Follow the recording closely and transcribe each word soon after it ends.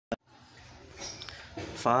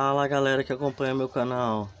Fala galera que acompanha meu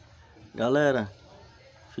canal. Galera,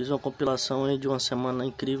 fiz uma compilação aí de uma semana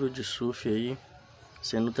incrível de surf aí,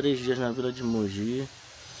 sendo 3 dias na vila de Mogi,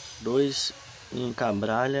 2 em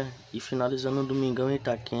Cabralha e finalizando um domingão em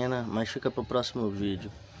Itaquena, mas fica pro próximo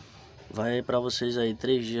vídeo. Vai aí pra vocês aí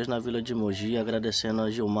 3 dias na vila de Mogi, agradecendo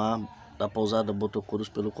a Gilmar da pousada Botocuros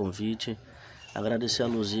pelo convite, agradecer a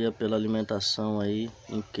Luzia pela alimentação aí,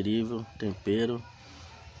 incrível, tempero.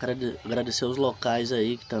 Agradecer os locais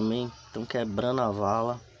aí que também estão quebrando a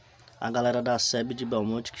vala. A galera da SEB de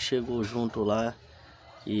Belmonte que chegou junto lá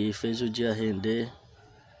e fez o dia render.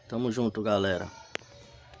 Tamo junto, galera.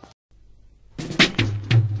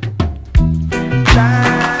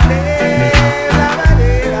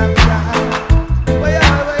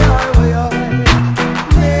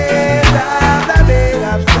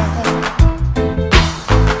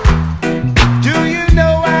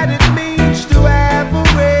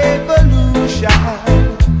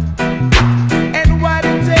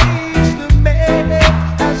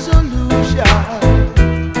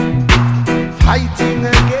 Fighting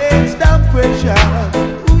against the pressure,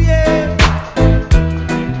 ooh yeah,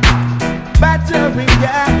 battering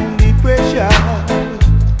down the pressure,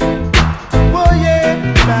 oh yeah,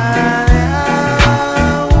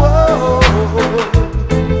 whoa,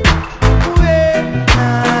 ooh yeah,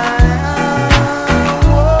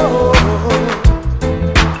 whoa.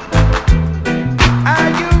 Are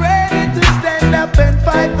you ready to stand up and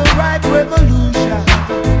fight the right revolution?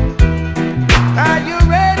 Are you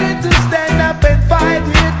ready to stand up and fight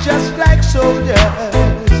it just like soldiers?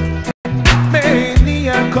 Many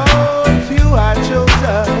are called, few are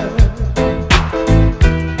chosen.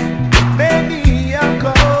 Many are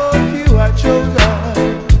called, few are chosen.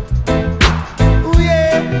 Ooh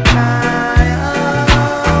yeah,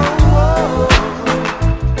 whoa.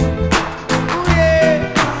 Ooh yeah,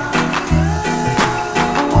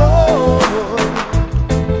 whoa.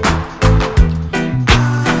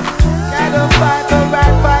 Gotta fight the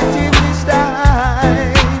right fight in this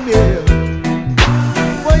time, yeah.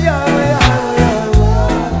 Oh yeah, oh yeah, oh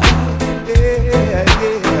yeah, yeah,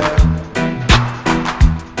 yeah.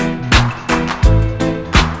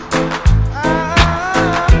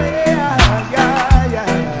 Ah, yeah, yeah,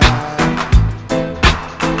 yeah.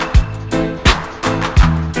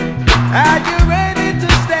 Are you ready to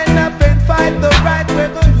stand up and fight the right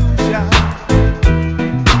revolution?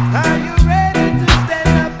 Are you ready to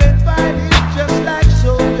stand up and fight it just like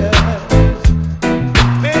soldiers?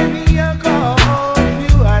 Many are called,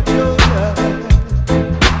 few are chosen.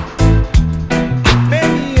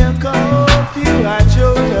 Many are called, few are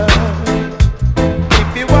chosen.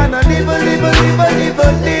 If you wanna live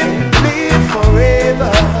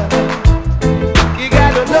forever, you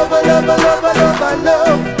gotta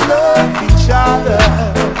love each other.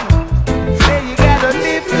 Say you gotta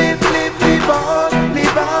live on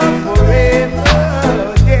forever,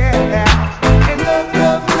 yeah. And love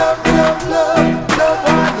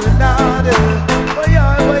one another. Oh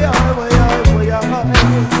yeah, oh yeah, oh yeah, oh yeah.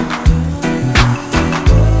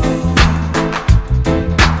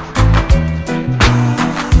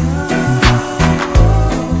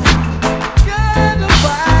 Gotta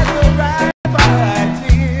fight the right fight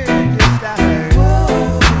in this time.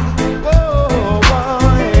 Whoa,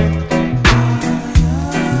 boy.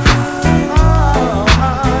 Oh,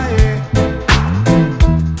 yeah.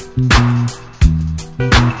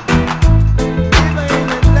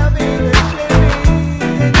 Giving and loving and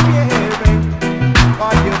sharing and caring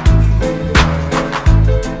all you need.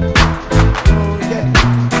 Oh yeah.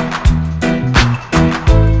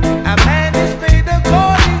 A man is made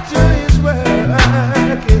according to his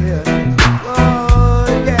work, yeah. Oh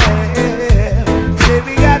yeah. Say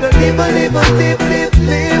we gotta live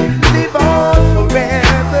on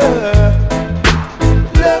forever.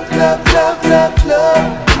 Love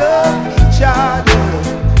each other.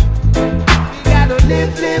 We gotta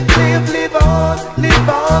live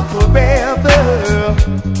on forever.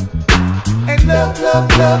 And love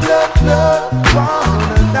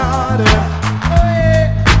one another. Oh yeah.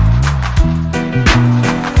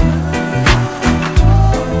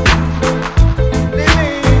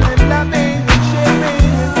 Living and loving and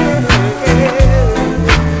sharing and caring.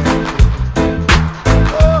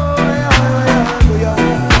 Oh yeah, oh yeah, oh yeah.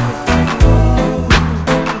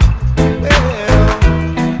 Well. Yeah, yeah.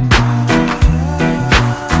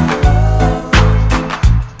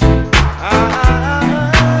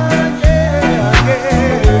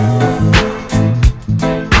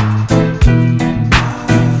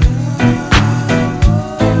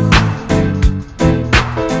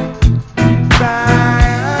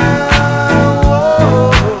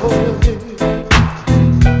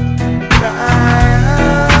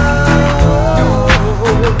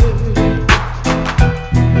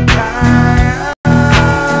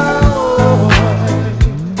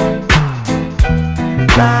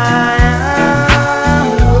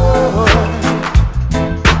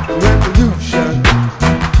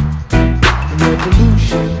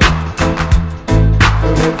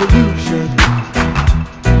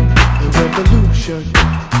 revolution.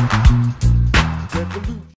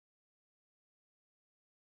 Revolution.